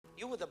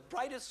You were the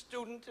brightest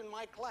student in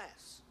my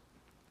class.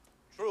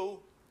 True,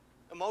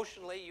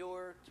 emotionally, you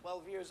were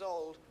 12 years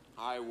old.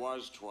 I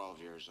was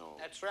 12 years old.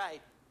 That's right.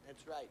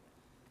 That's right.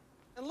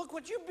 And look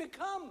what you've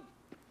become.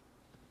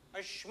 A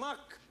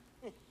schmuck.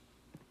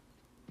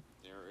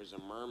 There is a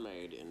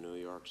mermaid in New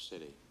York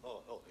City.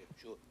 Oh, yeah,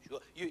 sure, sure.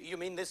 You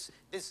mean this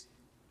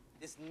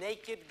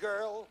naked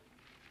girl?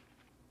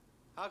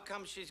 How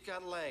come she's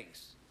got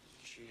legs?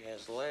 She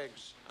has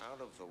legs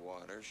out of the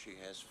water. She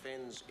has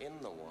fins in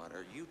the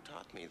water. You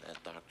taught me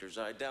that, Dr.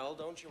 Zeidel,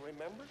 don't you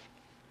remember?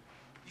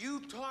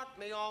 You taught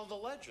me all the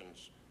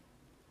legends.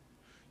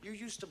 You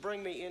used to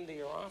bring me into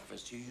your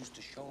office. You used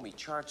to show me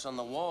charts on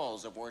the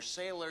walls of where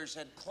sailors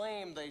had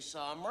claimed they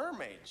saw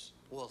mermaids.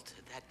 Walter,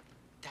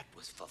 that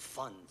was for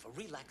fun, for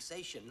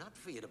relaxation, not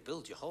for you to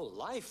build your whole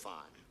life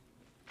on.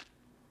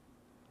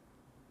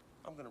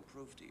 I'm going to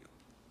prove to you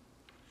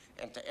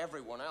and to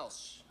everyone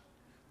else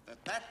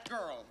that that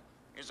girl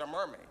is a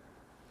mermaid.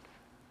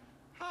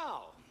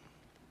 How?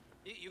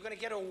 You're gonna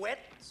get her wet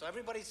so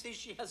everybody sees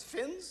she has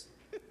fins?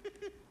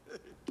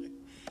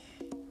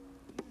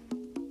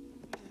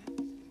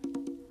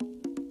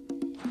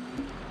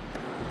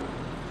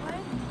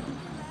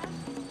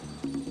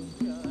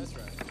 Yeah, that's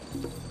right.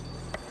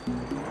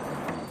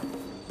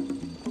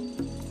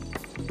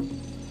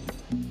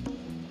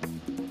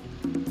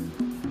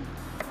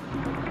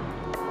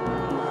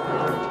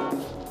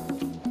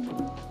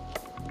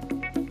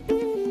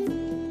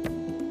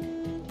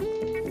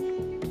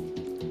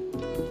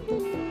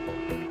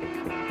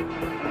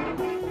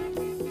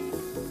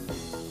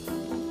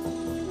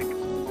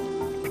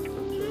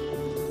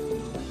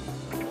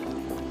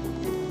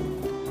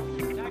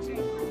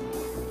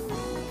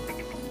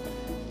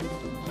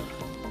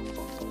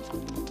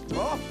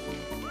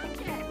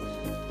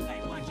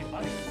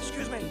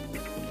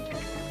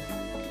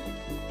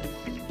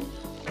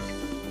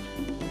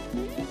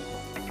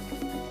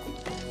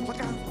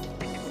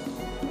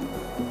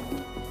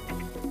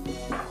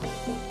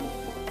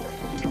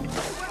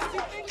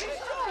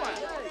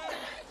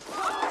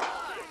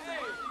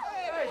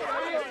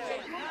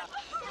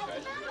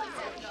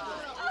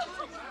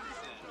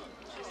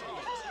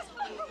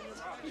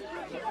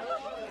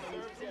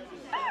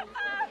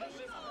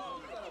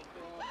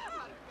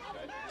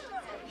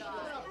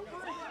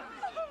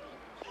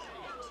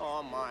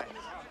 Oh, my.